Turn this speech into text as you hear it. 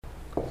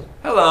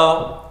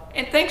Hello,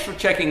 and thanks for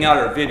checking out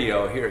our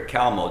video here at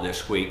Calmo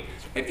this week.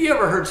 Have you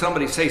ever heard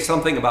somebody say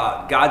something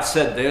about God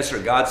said this or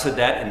God said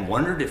that and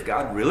wondered if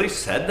God really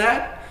said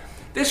that?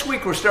 This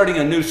week we're starting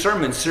a new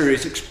sermon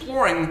series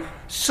exploring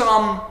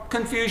some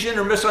confusion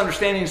or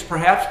misunderstandings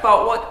perhaps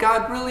about what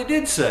God really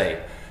did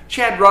say.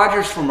 Chad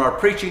Rogers from our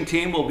preaching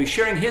team will be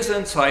sharing his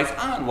insights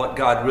on what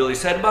God really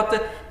said about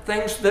the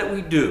things that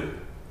we do.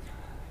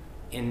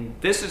 And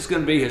this is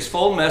going to be his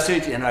full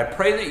message, and I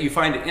pray that you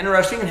find it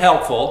interesting and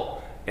helpful.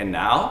 And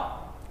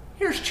now,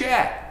 here's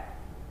Chad.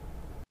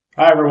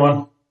 Hi,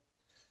 everyone.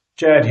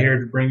 Chad here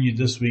to bring you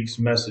this week's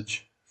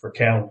message for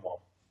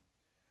Calmo.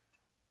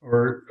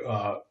 We're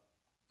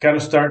kind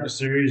of starting a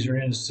series, or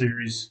in a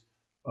series,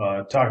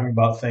 talking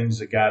about things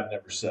that God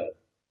never said.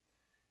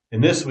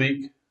 And this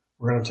week,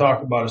 we're going to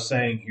talk about a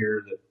saying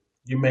here that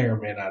you may or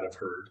may not have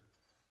heard.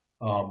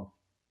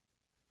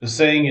 The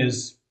saying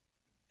is,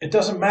 it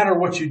doesn't matter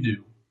what you do,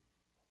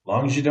 as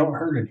long as you don't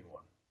hurt anyone.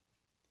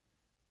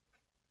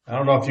 I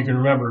don't know if you can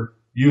remember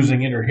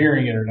using it or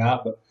hearing it or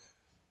not, but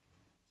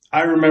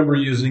I remember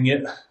using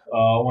it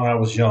when I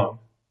was young.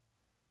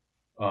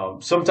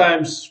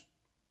 Sometimes,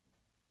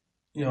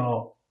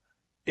 I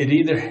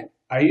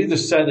either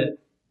said it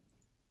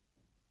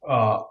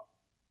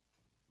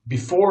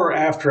before or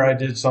after I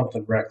did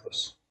something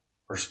reckless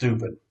or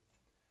stupid.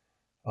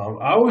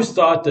 I always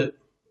thought that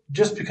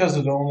just because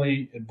it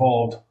only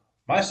involved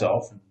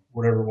myself and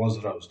whatever it was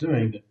that I was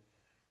doing, that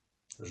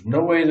there's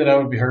no way that I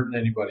would be hurting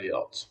anybody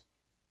else.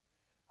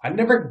 I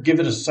never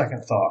give it a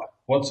second thought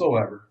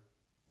whatsoever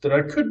that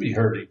I could be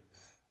hurting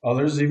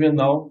others, even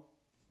though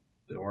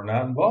they were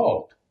not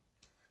involved.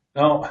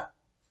 Now,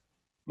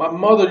 my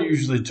mother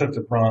usually took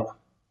the brunt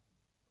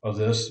of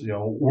this,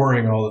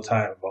 worrying all the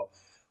time about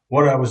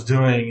what I was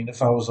doing and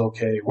if I was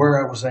okay,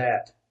 where I was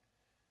at.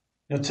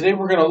 Today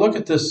we're going to look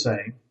at this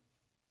saying,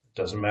 it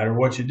doesn't matter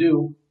what you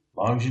do, as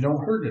long as you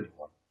don't hurt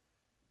anyone.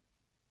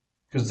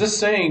 Because this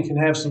saying can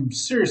have some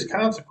serious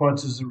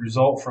consequences that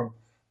result from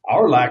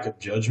our lack of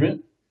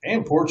judgment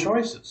and poor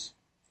choices.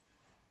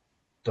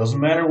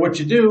 Doesn't matter what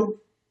you do,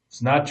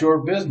 it's not your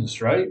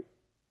business, right?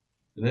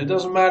 And it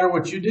doesn't matter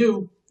what you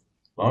do,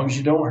 as long as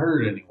you don't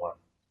hurt anyone.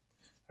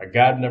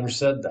 God never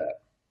said that.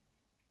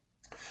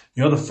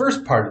 The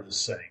first part of this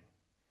saying,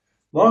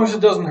 as long as it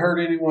doesn't hurt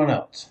anyone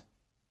else.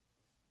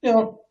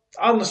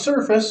 On the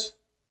surface,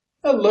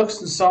 that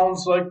looks and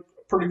sounds like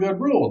a pretty good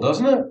rule,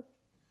 doesn't it?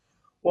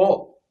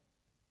 Well,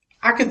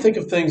 I can think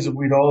of things that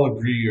we'd all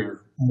agree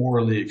are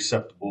morally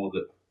acceptable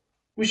that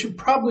we should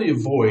probably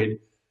avoid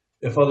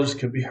if others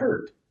could be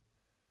hurt.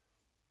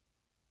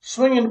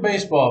 Swinging a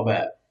baseball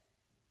bat.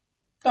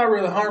 Not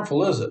really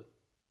harmful, is it?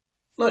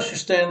 Unless you're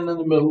standing in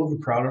the middle of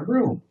a crowded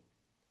room.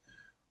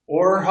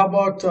 Or how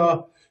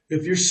about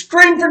if you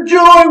scream for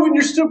joy when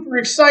you're super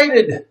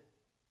excited?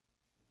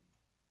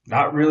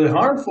 Not really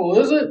harmful,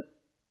 is it?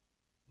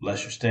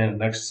 Unless you're standing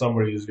next to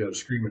somebody who's got a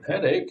screaming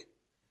headache.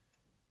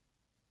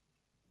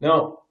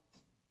 Now,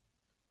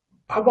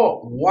 how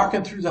about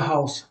walking through the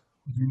house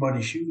with your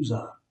muddy shoes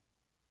on?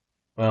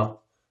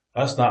 Well,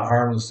 that's not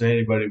harmless to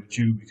anybody but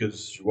you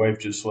because your wife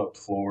just swept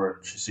the floor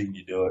and she's seen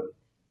you do it.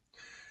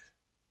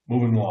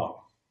 Moving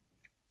along.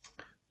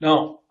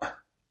 Now,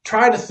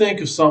 try to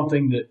think of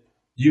something that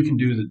you can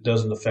do that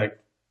doesn't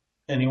affect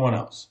anyone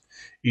else,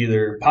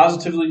 either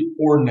positively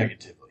or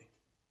negatively.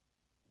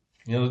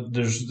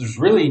 There's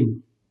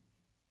really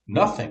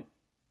nothing.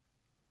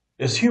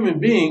 As human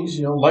beings,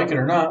 like it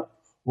or not,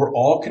 we're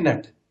all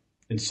connected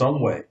in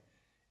some way.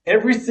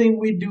 Everything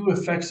we do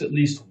affects at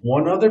least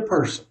one other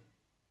person.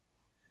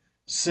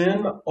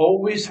 Sin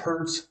always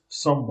hurts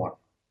someone.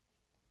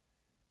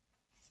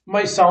 It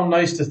might sound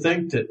nice to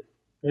think that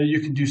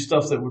you can do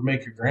stuff that would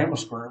make your grandma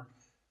squirm,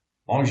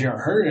 as long as you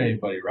aren't hurting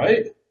anybody,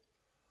 right?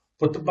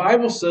 But the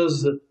Bible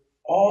says that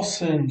all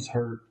sins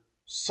hurt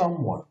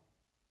someone.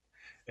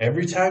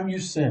 Every time you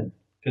sin,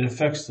 it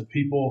affects the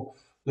people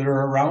that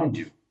are around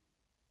you.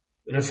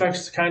 It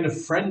affects the kind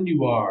of friend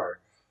you are,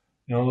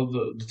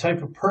 the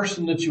type of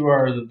person that you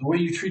are, the way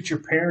you treat your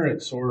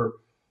parents, or,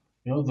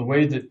 the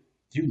way that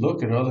you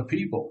look at other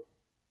people.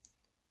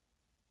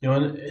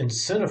 And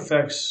sin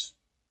affects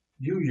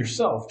you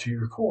yourself to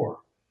your core.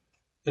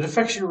 It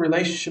affects your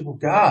relationship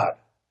with God.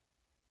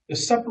 It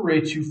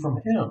separates you from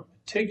Him.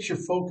 It takes your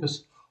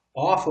focus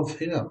off of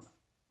Him.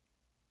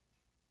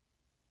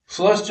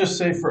 So let's just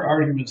say, for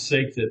argument's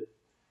sake, that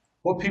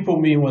what people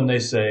mean when they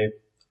say,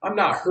 I'm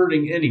not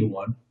hurting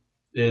anyone,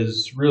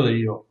 is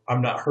really,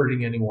 I'm not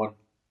hurting anyone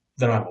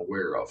that I'm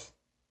aware of.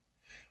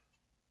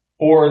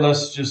 Or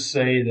let's just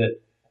say that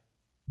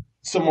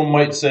someone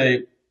might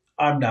say,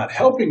 I'm not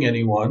helping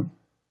anyone,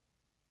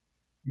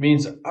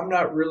 means I'm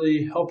not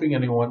really helping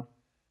anyone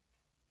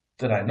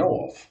that I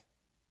know of.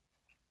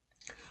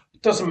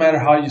 It doesn't matter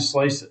how you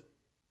slice it.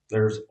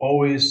 There's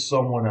always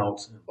someone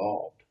else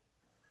involved.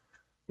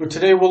 But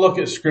today we'll look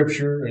at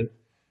Scripture and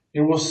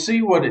we'll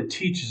see what it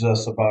teaches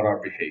us about our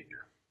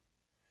behavior.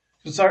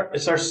 It's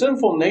our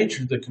sinful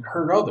nature that can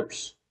hurt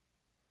others.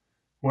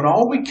 When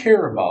all we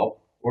care about,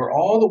 or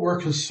all that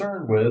we're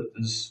concerned with,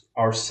 is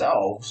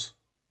ourselves,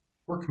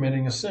 we're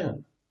committing a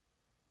sin.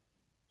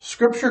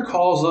 Scripture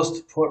calls us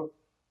to put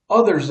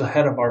others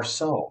ahead of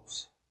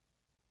ourselves.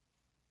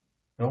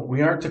 No,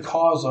 we aren't to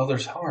cause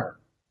others harm.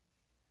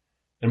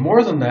 And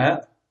more than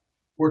that,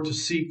 we're to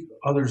seek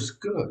others'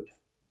 good.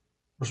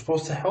 We're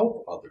supposed to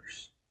help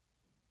others.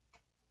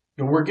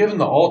 We're given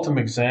the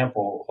ultimate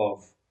example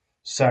of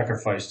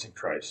sacrifice in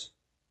Christ.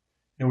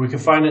 We can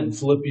find it in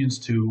Philippians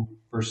 2,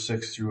 verse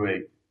 6 through 8.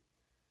 It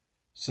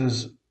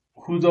says,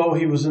 who though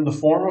he was in the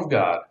form of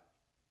God,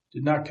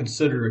 did not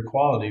consider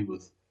equality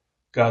with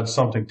God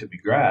something to be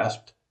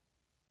grasped,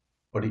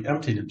 but he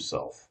emptied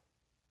himself.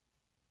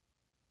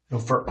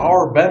 For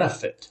our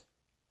benefit,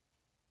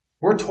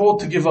 we're told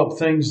to give up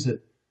things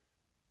that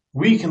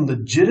we can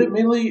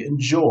legitimately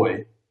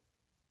enjoy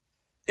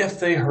if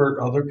they hurt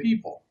other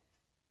people.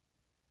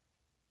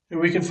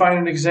 And we can find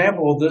an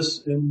example of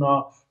this in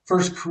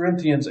 1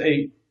 Corinthians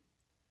 8,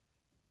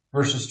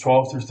 verses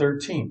 12 through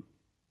 13.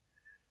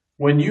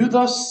 When you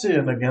thus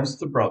sin against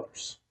the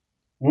brothers,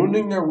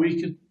 wounding their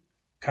weak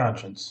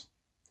conscience,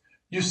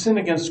 you sin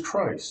against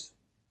Christ.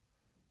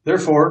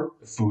 Therefore,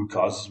 if food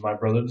causes my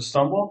brother to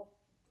stumble,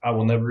 I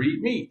will never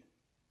eat meat,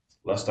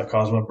 lest I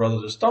cause my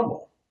brother to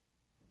stumble.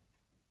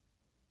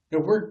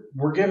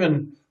 We're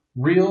given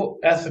real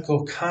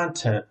ethical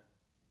content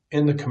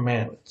in the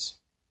commandments.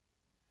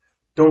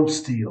 Don't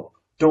steal.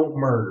 Don't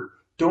murder.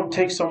 Don't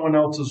take someone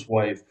else's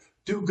wife.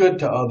 Do good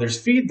to others.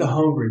 Feed the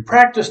hungry.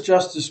 Practice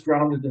justice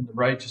grounded in the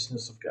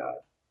righteousness of God.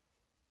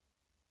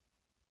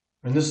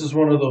 And this is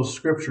one of those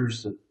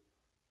scriptures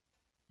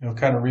that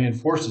kind of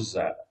reinforces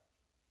that.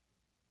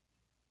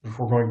 If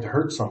we're going to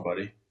hurt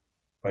somebody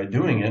by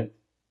doing it,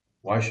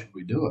 why should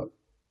we do it?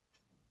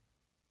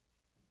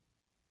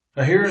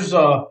 Now here's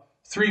 3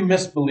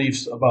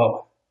 misbeliefs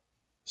about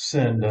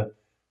sin to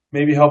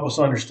maybe help us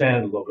understand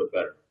it a little bit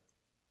better.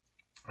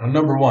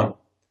 Number 1,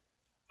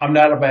 I'm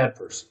not a bad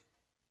person.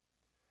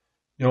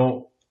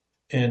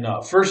 In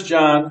 1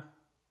 John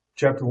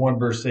chapter 1,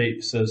 verse 8,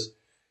 it says,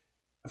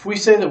 if we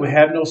say that we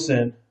have no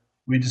sin,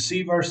 we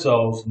deceive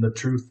ourselves and the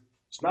truth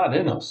is not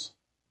in us.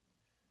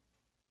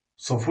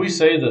 So if we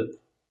say that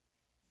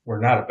we're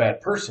not a bad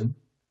person,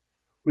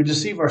 we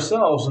deceive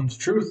ourselves and the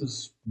truth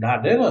is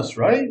not in us,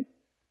 right?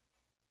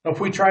 Now, if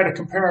we try to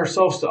compare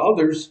ourselves to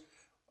others,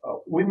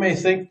 we may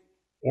think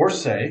or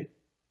say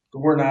that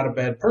we're not a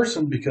bad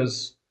person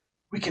because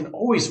we can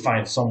always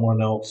find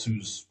someone else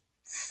who's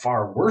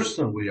far worse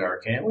than we are,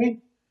 can't we?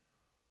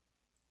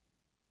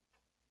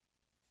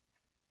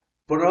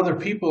 But other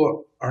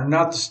people are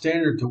not the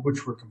standard to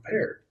which we're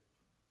compared.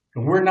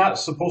 And we're not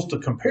supposed to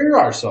compare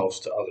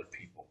ourselves to other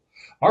people.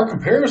 Our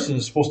comparison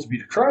is supposed to be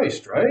to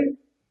Christ, right?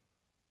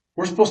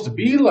 We're supposed to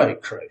be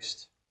like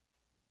Christ.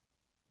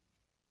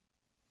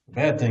 The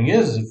bad thing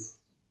is, if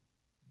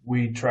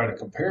we try to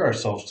compare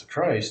ourselves to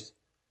Christ,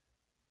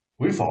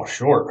 we fall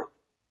short.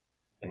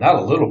 And not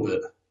a little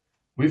bit.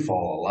 We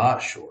fall a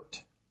lot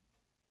short.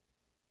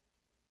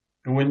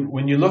 And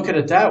when you look at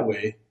it that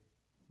way,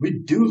 we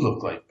do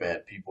look like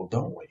bad people,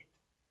 don't we?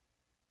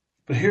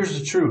 But here's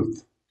the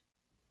truth.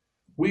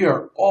 We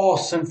are all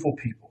sinful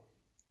people.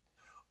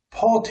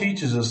 Paul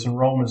teaches us in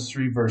Romans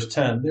 3, verse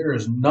 10, there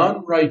is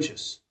none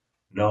righteous.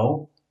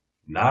 No,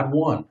 not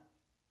one.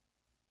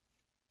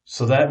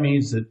 So that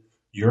means that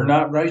you're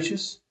not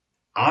righteous.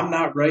 I'm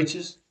not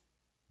righteous.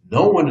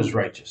 No one is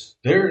righteous.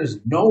 There is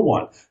no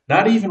one,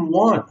 not even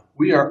one.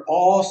 We are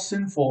all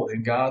sinful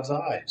in God's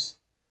eyes.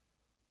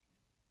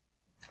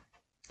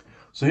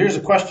 So here's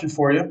a question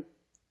for you.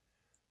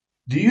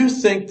 Do you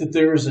think that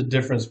there is a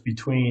difference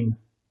between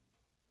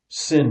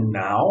sin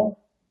now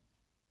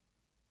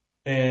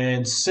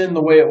and sin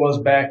the way it was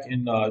back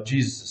in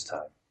Jesus'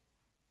 time?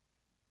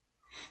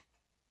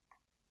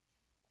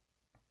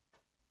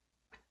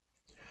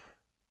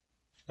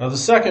 Now, the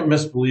second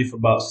misbelief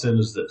about sin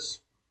is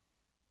this.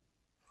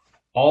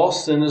 All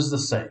sin is the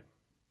same.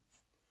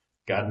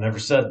 God never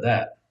said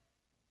that.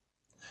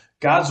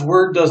 God's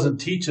word doesn't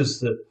teach us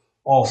that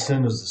all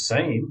sin is the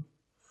same.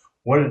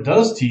 What it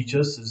does teach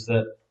us is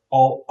that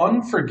all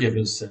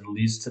unforgiven sin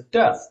leads to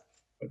death,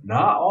 but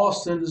not all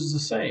sin is the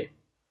same.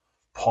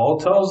 Paul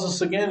tells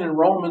us again in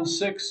Romans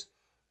 6,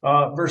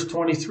 verse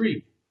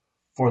 23,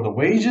 for the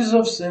wages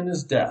of sin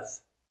is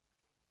death,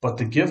 but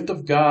the gift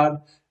of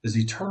God is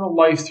eternal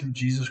life through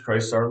Jesus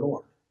Christ our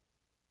Lord.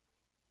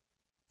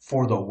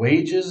 For the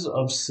wages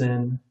of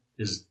sin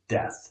is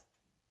death.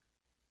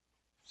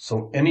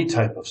 So any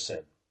type of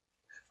sin,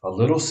 a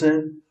little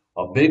sin,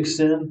 a big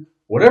sin,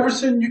 whatever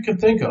sin you can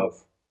think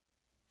of,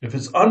 if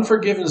it's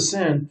unforgiven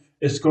sin,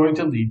 it's going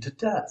to lead to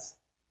death.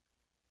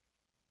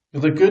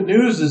 And the good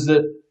news is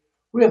that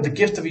we have the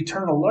gift of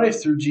eternal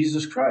life through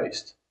Jesus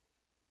Christ.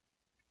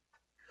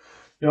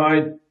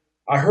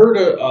 I heard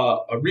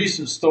a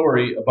recent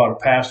story about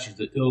a pastor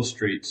that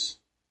illustrates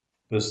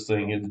this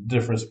thing and the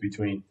difference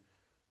between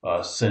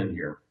sin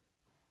here.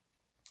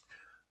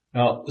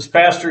 Now, this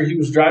pastor, he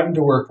was driving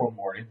to work one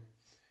morning,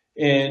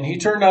 and he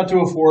turned onto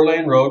a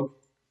 4-lane road,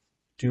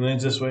 2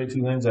 lanes this way,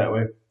 2 lanes that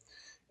way,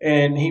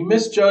 and he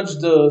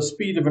misjudged the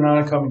speed of an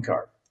oncoming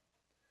car.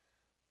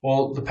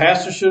 Well, the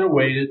pastor should have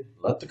waited,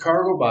 let the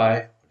car go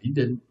by, but he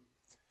didn't.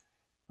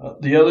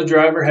 The other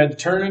driver had to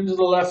turn into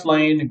the left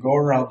lane and go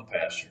around the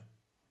pastor.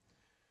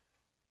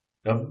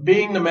 Now,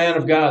 being the man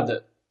of God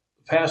that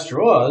the pastor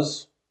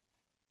was,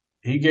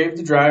 he gave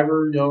the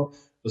driver,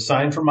 the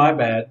sign for my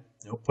bad.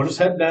 Put his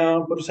head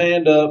down, put his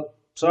hand up.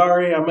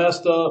 Sorry, I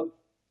messed up.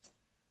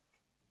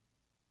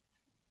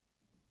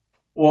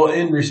 Well,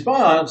 in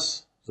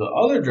response, the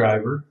other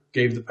driver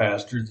gave the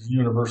pastor the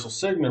universal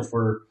signal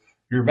for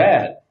 "you're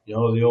bad." The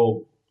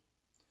old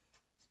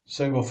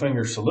single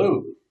finger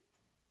salute.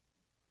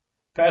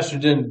 Pastor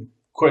didn't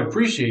quite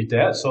appreciate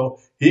that, so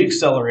he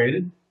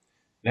accelerated.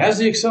 And as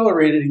he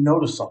accelerated, he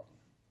noticed something.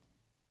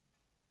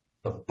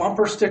 The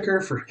bumper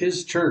sticker for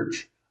his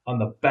church on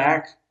the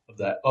back of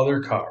that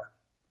other car.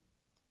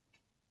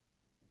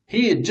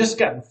 He had just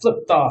gotten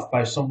flipped off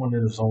by someone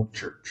in his own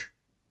church.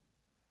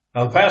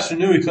 Now, the pastor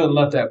knew he couldn't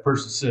let that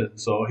person sit,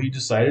 so he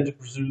decided to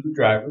pursue the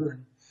driver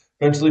and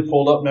eventually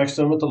pulled up next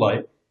to him at the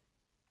light.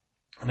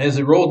 And as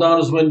he rolled down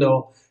his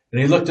window and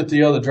he looked at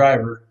the other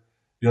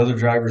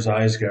driver's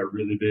eyes got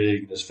really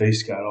big and his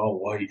face got all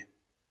white.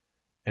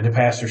 And the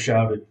pastor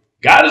shouted,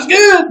 "God is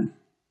good!"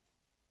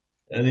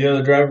 And the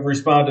other driver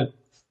responded,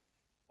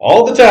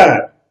 "All the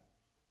time."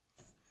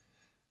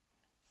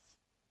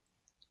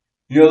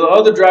 The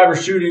other driver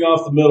shooting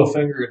off the middle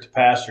finger at the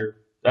pastor,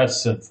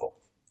 that's sinful.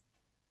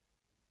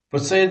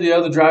 But say the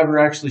other driver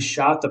actually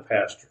shot the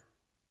pastor.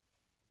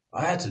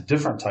 Well, that's a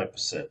different type of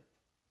sin.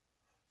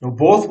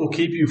 Both will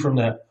keep you from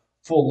that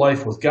full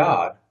life with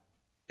God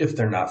if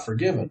they're not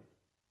forgiven.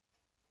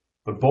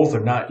 But both are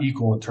not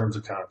equal in terms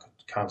of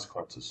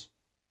consequences.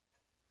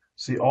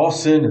 See, all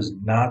sin is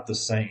not the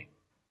same.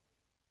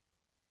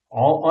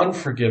 All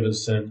unforgiven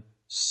sin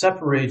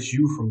separates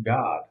you from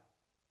God,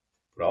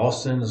 but all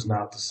sin is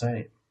not the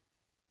same.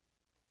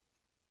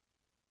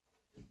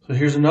 So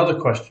here's another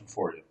question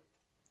for you.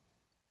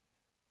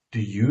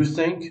 Do you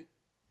think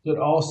that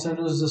all sin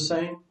is the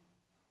same?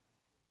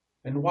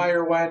 And why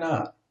or why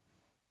not?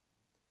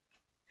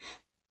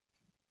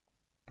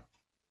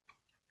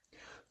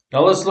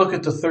 Now let's look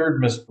at the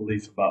third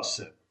misbelief about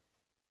sin.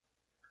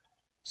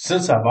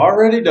 Since I've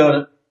already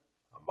done it,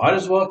 I might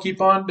as well keep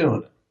on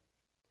doing it.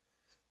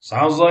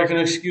 Sounds like an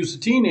excuse a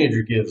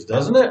teenager gives,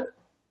 doesn't it?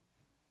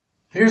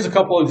 Here's a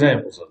couple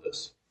examples of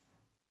this.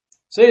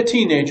 Say a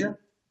teenager,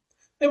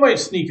 they might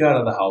sneak out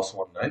of the house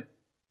one night,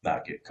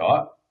 not get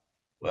caught.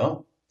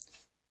 Well,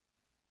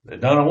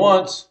 they've done it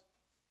once,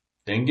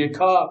 didn't get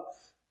caught,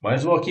 might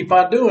as well keep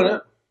on doing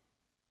it.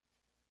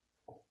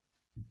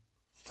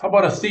 How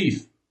about a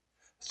thief?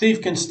 A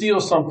thief can steal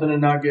something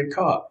and not get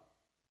caught.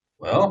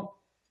 Well,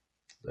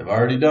 they've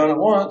already done it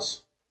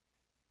once,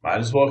 might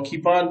as well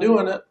keep on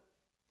doing it.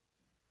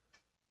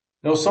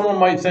 Someone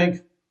might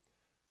think,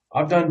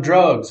 I've done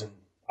drugs and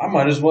I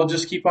might as well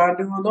just keep on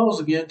doing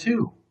those again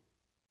too.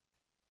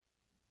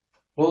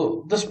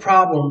 Well, this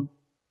problem,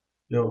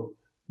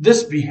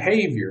 this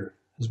behavior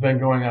has been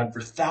going on for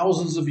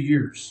thousands of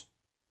years.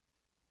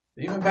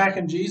 Even back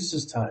in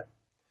Jesus' time.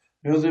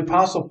 The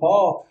Apostle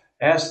Paul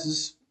asked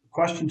this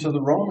question to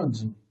the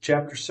Romans in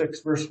chapter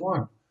 6, verse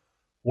 1.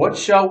 What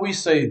shall we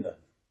say then?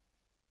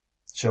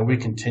 Shall we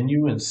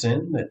continue in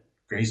sin that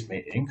grace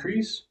may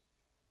increase?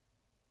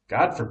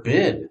 God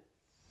forbid.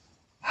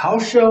 How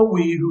shall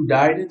we who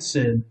died in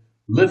sin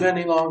live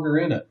any longer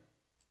in it?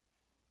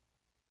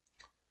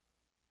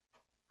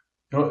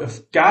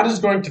 If God is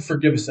going to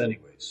forgive us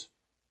anyways,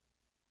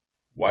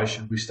 why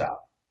should we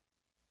stop?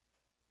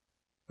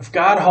 If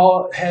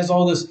God has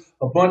all this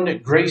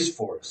abundant grace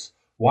for us,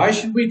 why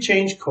should we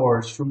change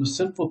course from the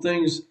sinful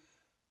things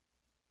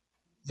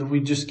that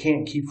we just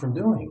can't keep from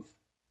doing?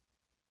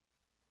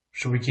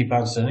 Should we keep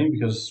on sinning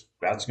because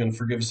God's going to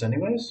forgive us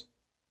anyways?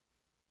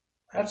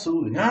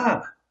 Absolutely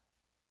not.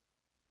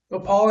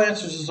 Paul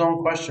answers his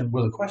own question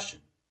with a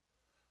question.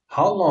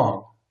 How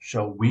long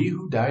shall we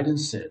who died in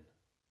sin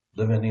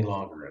live any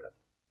longer in it?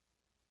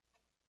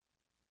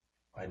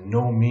 By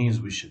no means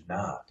we should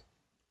not.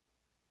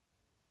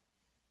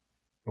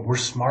 But we're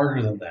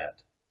smarter than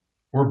that.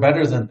 We're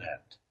better than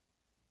that.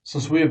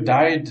 Since we have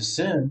died to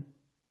sin,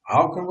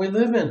 how can we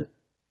live in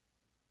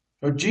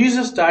it?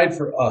 Jesus died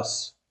for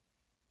us,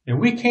 and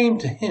we came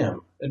to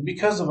him, and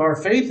because of our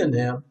faith in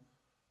him,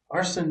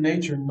 our sin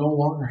nature no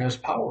longer has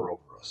power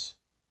over us.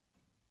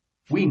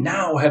 We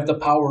now have the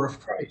power of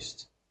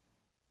Christ.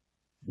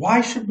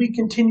 Why should we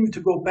continue to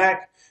go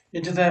back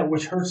into that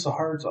which hurts the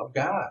hearts of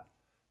God?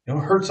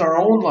 Hurts our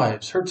own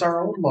lives, hurts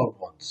our own loved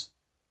ones.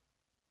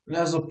 It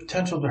has the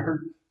potential to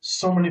hurt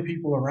so many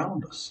people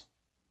around us.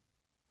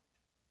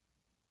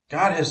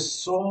 God has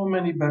so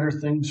many better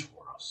things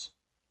for us.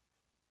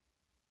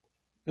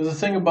 The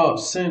thing about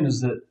sin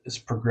is that it's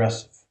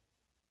progressive.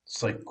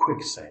 It's like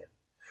quicksand,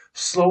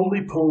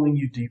 slowly pulling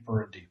you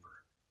deeper and deeper.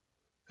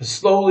 It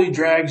slowly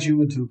drags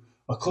you into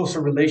a closer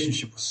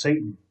relationship with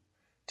Satan,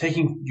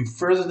 taking you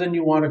further than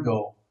you want to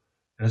go,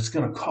 and it's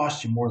going to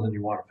cost you more than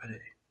you want to pay.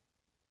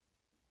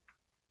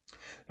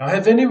 Now,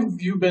 have any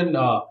of you been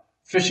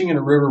fishing in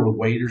a river with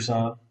waders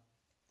on?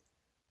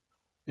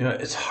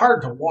 It's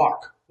hard to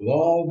walk with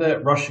all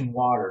that rushing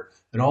water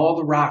and all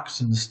the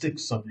rocks and the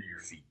sticks under your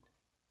feet.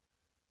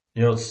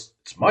 It's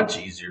much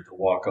easier to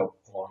walk up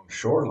along the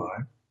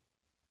shoreline.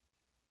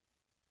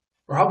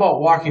 Or how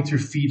about walking through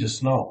feet of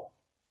snow?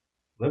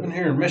 Living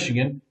here in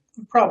Michigan,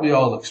 we've probably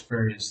all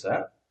experienced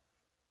that.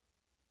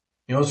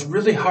 It's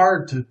really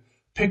hard to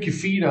pick your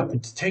feet up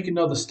and to take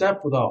another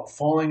step without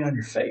falling on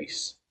your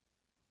face.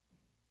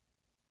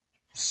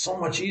 It's so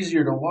much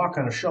easier to walk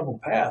on a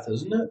shoveled path,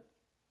 isn't it?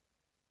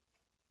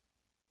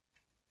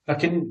 Now,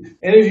 can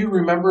any of you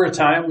remember a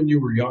time when you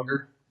were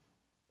younger,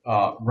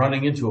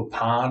 running into a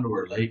pond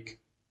or a lake?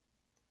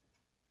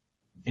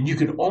 And you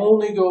could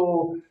only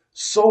go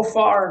so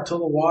far until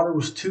the water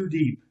was too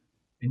deep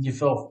and you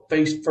fell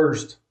face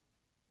first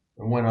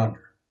and went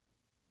under.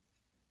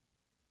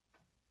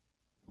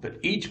 But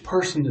each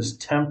person is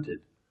tempted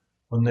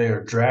when they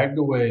are dragged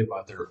away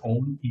by their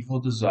own evil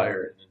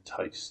desire and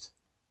enticed.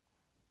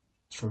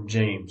 It's from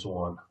James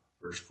 1,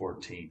 verse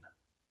 14.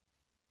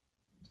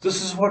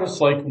 This is what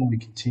it's like when we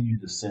continue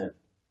to sin.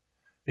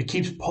 It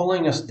keeps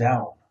pulling us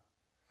down.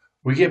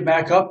 We get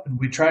back up and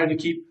we try to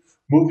keep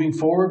moving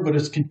forward, but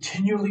it's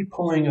continually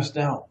pulling us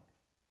down.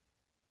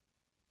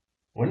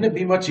 Wouldn't it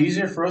be much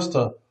easier for us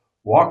to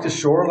walk the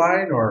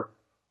shoreline or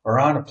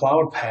on a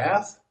plowed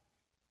path?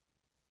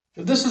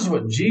 But this is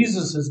what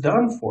Jesus has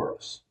done for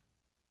us.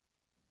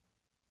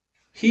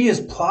 He has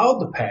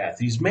plowed the path.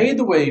 He's made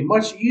the way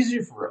much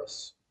easier for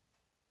us.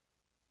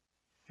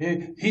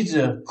 He's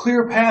a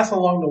clear path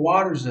along the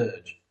water's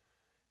edge.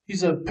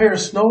 He's a pair of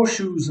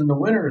snowshoes in the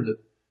winter that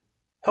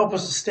help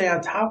us to stay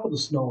on top of the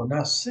snow and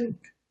not sink.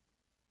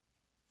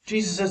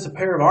 Jesus has a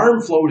pair of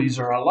arm floaties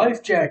or a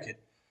life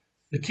jacket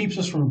that keeps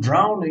us from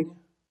drowning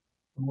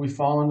when we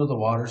fall into the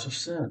waters of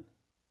sin.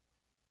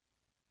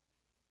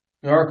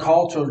 In our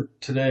culture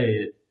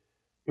today,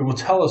 it will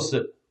tell us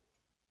that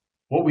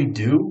what we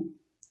do,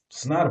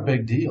 it's not a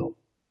big deal.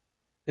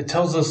 It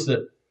tells us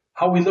that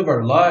how we live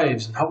our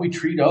lives and how we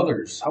treat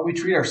others, how we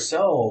treat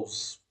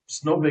ourselves,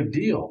 it's no big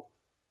deal.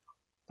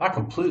 I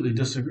completely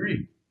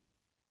disagree.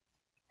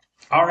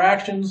 Our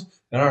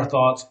actions and our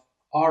thoughts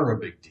are a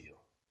big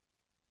deal.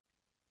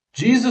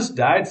 Jesus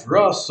died for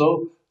us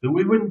so that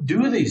we wouldn't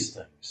do these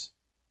things.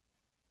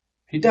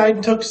 He died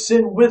and took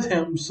sin with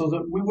him so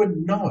that we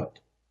wouldn't know it.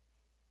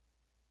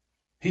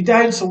 He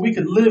died so we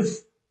could live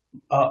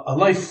a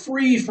life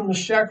free from the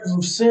shackles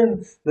of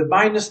sin that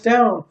bind us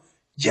down,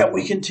 yet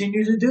we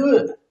continue to do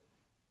it.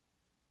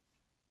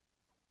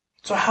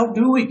 So how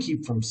do we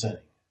keep from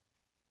sinning?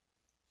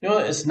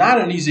 It's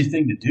not an easy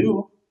thing to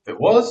do. If it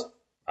was,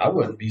 I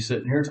wouldn't be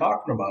sitting here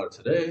talking about it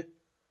today.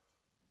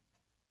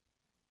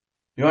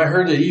 I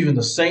heard that even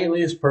the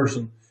saintliest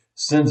person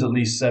sins at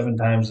least 7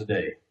 times a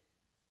day.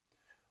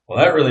 Well,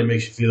 that really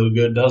makes you feel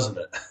good, doesn't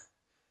it?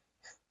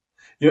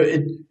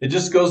 It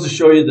just goes to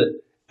show you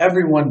that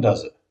everyone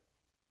does it.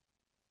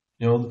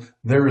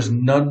 There is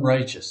none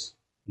righteous.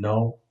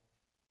 No,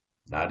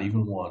 not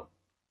even one.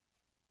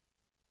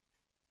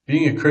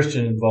 Being a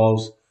Christian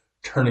involves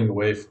turning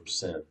away from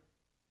sin.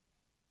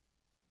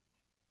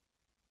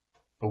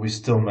 But we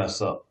still mess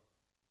up.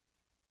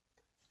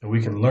 And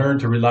we can learn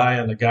to rely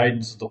on the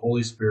guidance of the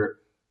Holy Spirit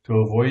to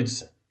avoid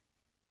sin.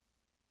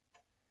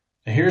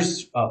 And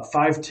here's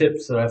 5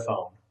 tips that I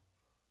found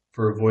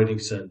for avoiding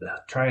sin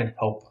to try and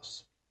help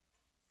us.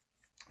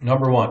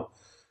 Number 1,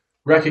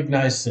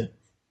 recognize sin.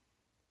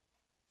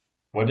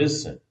 What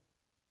is sin?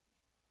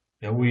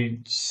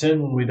 We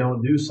sin when we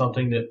don't do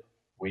something that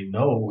we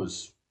know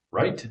was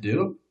right to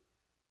do.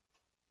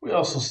 We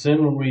also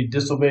sin when we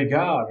disobey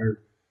God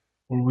or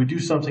when we do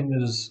something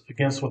that is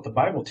against what the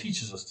Bible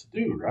teaches us to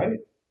do, right?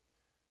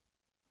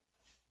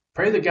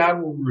 Pray that God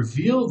will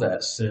reveal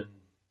that sin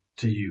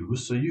to you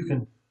so you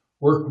can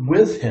work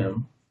with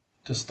him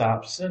to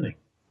stop sinning.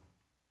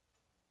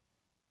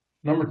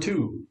 Number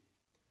 2,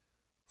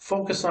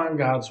 focus on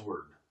God's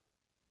word.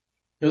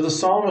 The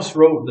psalmist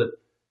wrote that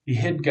he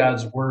hid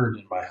God's word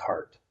in my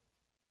heart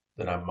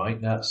that I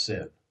might not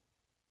sin.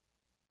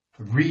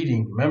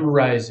 Reading,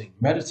 memorizing,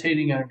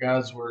 meditating on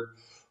God's word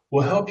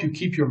will help you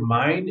keep your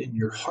mind and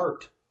your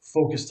heart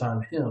focused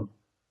on him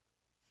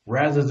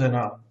rather than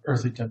on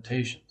earthly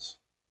temptations.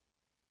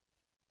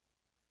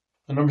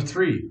 And number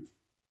 3,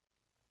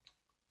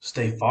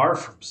 stay far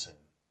from sin.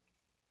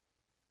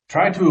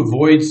 Try to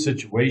avoid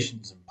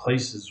situations and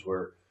places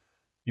where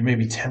you may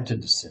be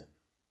tempted to sin.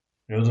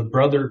 The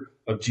brother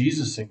of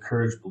Jesus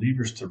encouraged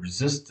believers to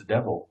resist the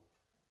devil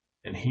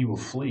and he will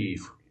flee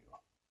from you.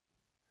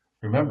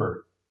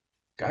 Remember,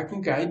 God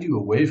can guide you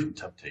away from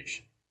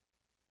temptation.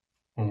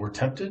 When we're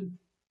tempted,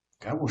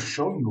 God will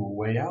show you a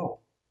way out.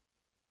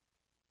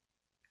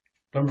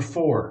 Number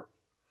 4,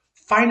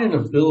 find an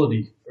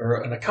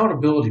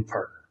accountability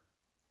partner.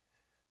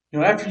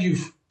 After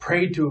you've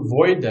prayed to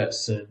avoid that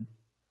sin,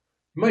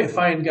 you might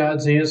find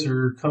God's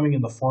answer coming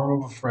in the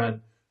form of a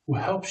friend who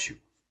helps you.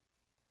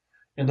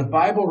 And the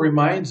Bible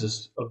reminds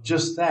us of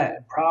just that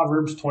in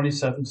Proverbs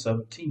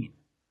 27:17.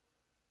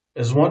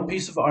 As one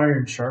piece of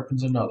iron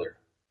sharpens another,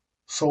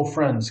 so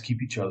friends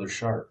keep each other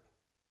sharp.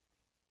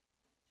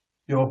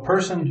 A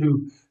person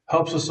who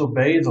helps us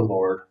obey the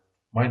Lord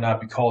might not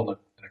be called an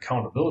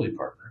accountability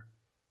partner.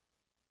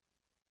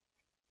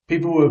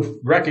 People who have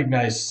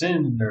recognized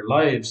sin in their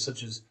lives,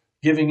 such as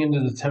giving into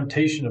the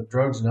temptation of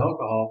drugs and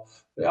alcohol,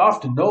 they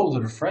often know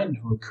that a friend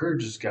who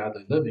encourages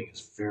godly living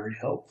is very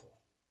helpful.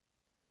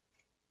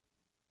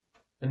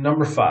 And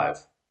number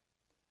 5,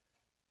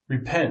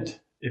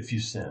 repent if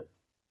you sin.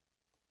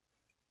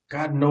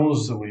 God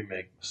knows that we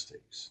make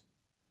mistakes,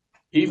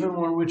 even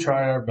when we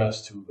try our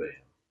best to obey Him.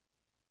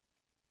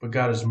 But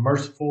God is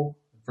merciful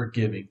and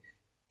forgiving,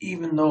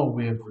 even though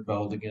we have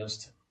rebelled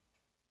against Him.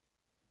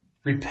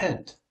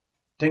 Repent,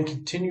 then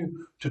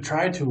continue to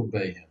try to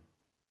obey Him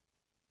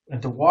and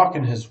to walk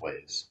in His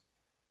ways,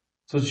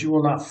 so that you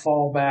will not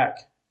fall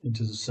back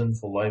into the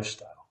sinful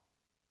lifestyle.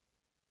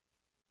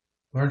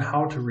 Learn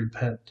how to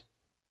repent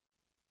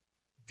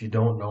if you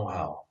don't know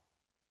how.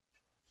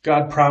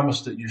 God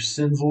promised that your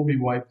sins will be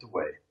wiped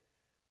away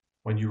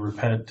when you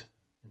repent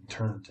and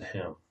turn to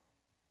Him.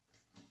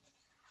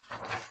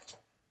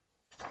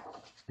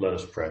 Let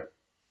us pray.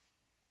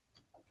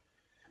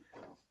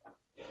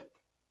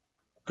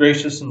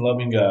 Gracious and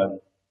loving God,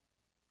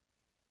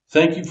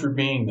 thank you for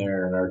being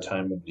there in our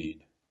time of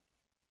need.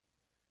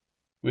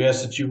 We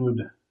ask that you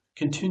would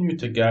continue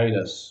to guide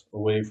us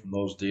away from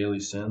those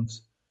daily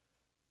sins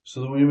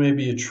so that we may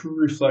be a true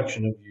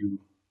reflection of you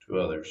to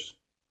others.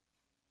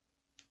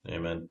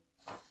 Amen.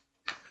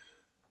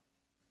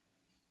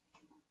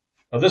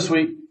 Now this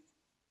week,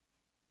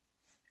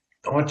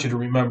 I want you to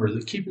remember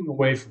that keeping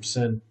away from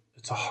sin,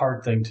 it's a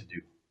hard thing to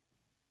do.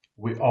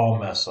 We all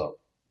mess up.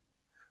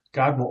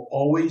 God will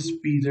always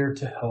be there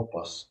to help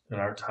us in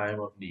our time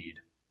of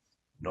need,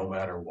 no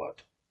matter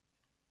what.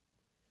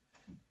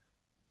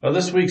 Now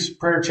this week's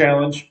prayer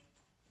challenge,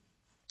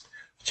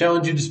 I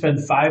challenge you to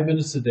spend 5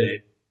 minutes a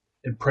day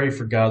and pray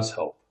for God's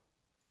help.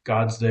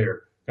 God's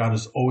there. God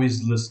is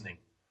always listening.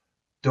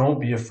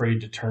 Don't be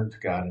afraid to turn to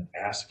God and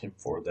ask Him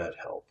for that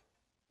help.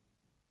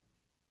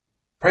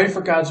 Pray for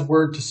God's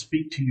word to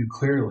speak to you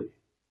clearly.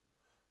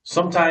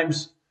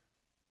 Sometimes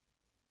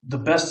the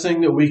best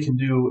thing that we can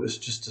do is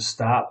just to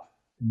stop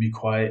and be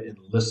quiet and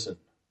listen.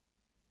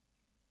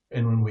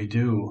 And when we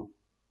do,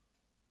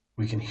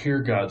 we can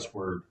hear God's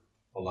word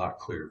a lot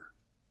clearer.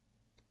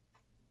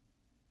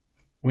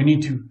 We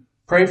need to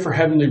pray for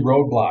heavenly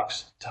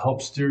roadblocks to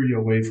help steer you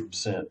away from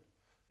sin.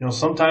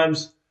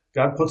 Sometimes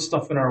God puts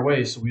stuff in our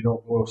way so we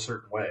don't go a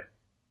certain way.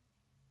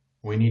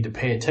 We need to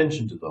pay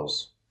attention to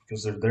those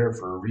because they're there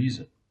for a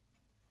reason.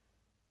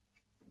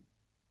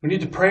 We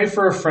need to pray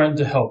for a friend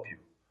to help you.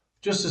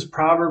 Just as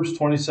Proverbs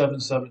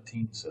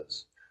 27:17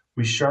 says,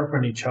 we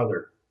sharpen each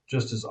other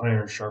just as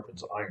iron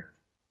sharpens iron.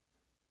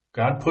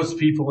 God puts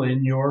people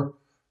in your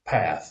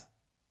path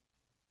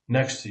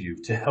next to you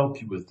to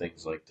help you with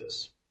things like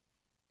this.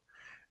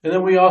 And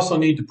then we also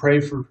need to pray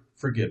for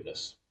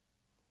forgiveness.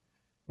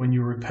 When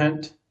you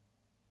repent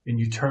and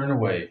you turn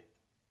away,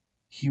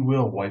 He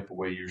will wipe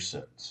away your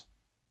sins.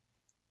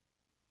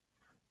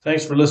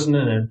 Thanks for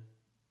listening in.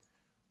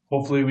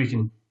 Hopefully we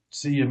can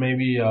see you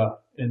maybe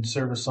in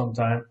service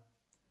sometime.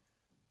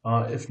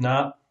 If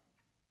not,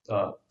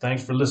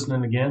 thanks for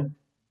listening again.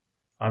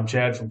 I'm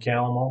Chad from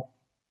Calamo,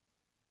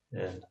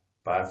 and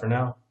bye for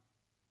now.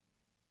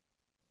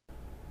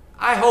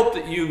 I hope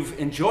that you've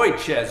enjoyed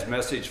Chad's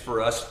message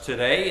for us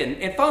today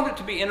and found it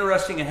to be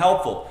interesting and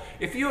helpful.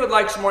 If you would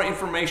like some more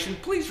information,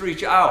 please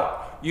reach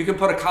out. You can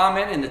put a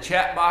comment in the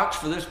chat box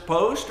for this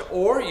post,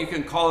 or you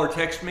can call or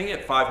text me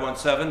at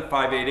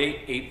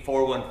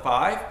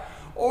 517-588-8415,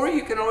 or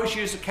you can always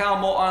use the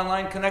Calamo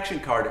online connection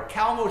card at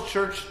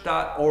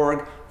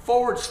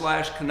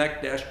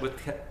calamochurch.org/connect- with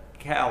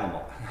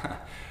Calamo.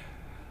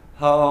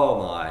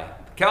 Oh my.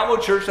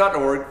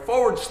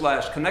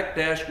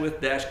 calamochurch.org/connect-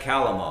 with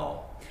Calamo.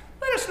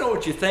 Let us know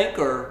what you think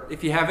or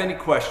if you have any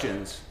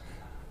questions.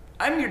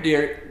 I'm your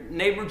dear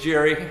neighbor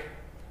Jerry,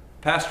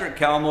 pastor at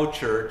Calamo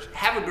Church.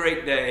 Have a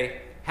great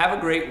day, have a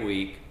great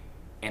week,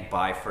 and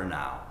bye for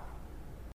now.